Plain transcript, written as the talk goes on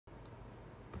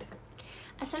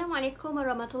Assalamualaikum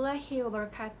warahmatullahi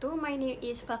wabarakatuh. My name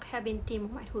is Faqihah binti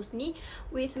Mohd Husni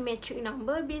with matric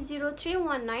number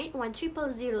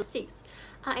B03191006.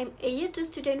 I am a year 2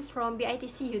 student from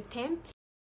BITC UTeM.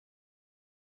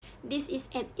 This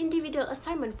is an individual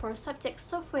assignment for subject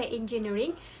software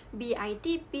engineering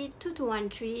BITP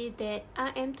 2213 that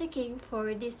I am taking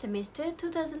for this semester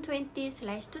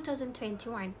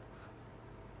 2020/2021.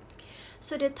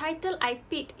 So the title I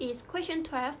picked is question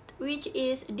 12, which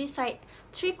is decide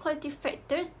 3 quality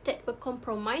factors that were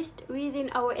compromised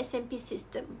within our SMP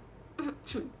system.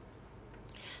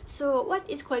 So what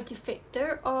is quality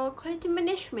factor or quality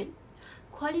management?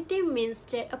 Quality means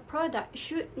that a product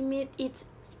should meet its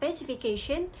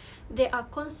specification. They are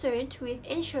concerned with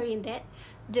ensuring that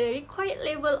the required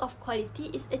level of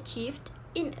quality is achieved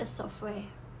in a software.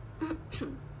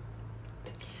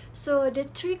 So the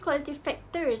 3 quality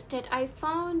factors that I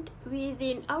found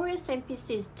within our SMP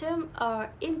system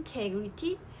are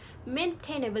integrity,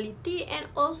 maintainability, and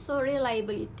also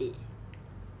reliability.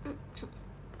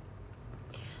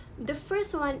 The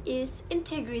first one is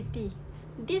integrity.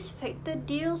 This factor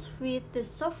deals with the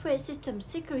software system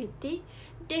security,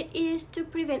 that is to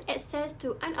prevent access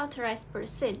to unauthorized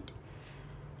person.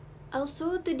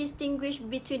 Also to distinguish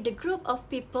between the group of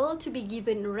people to be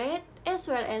given read as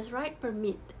well as write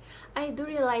permit. I do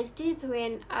realize this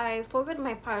when I forgot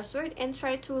my password and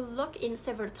tried to log in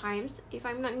several times. If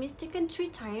I'm not mistaken, 3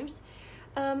 times.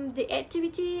 The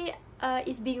activity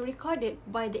is being recorded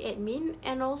by the admin,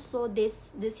 and also the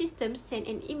system sent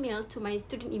an email to my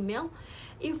student email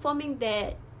informing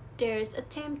that there's an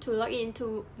attempt to log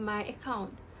into my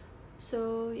account.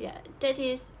 So yeah, that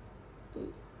is.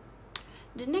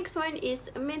 The next one is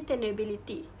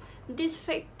maintainability. This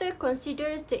factor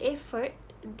considers the effort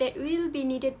that will be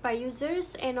needed by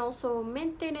users and also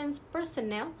maintenance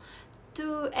personnel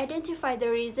to identify the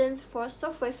reasons for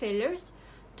software failures,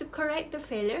 to correct the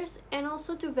failures, and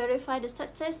also to verify the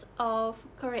success of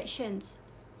corrections.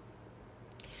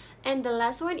 And the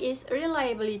last one is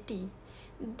reliability.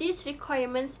 These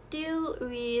requirements deal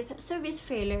with service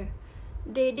failure.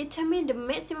 They determine the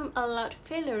maximum allowed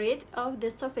failure rate of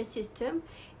the software system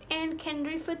and can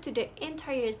refer to the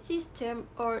entire system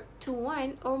or to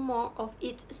one or more of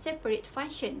its separate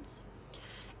functions.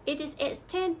 It is the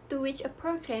extent to which a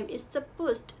program is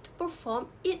supposed to perform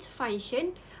its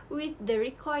function with the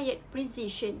required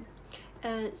precision.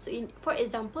 For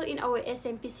example, in our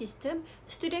SMP system,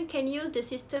 students can use the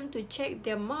system to check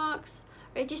their marks,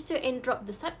 register and drop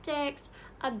the subjects,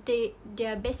 update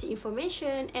their basic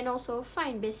information, and also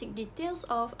find basic details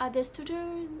of other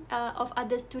student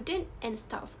and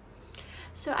staff.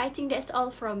 So I think that's all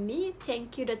from me.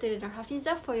 Thank you, Dr.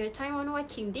 Hafiza, for your time on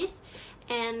watching this,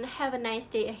 and have a nice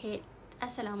day ahead.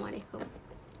 Assalamualaikum.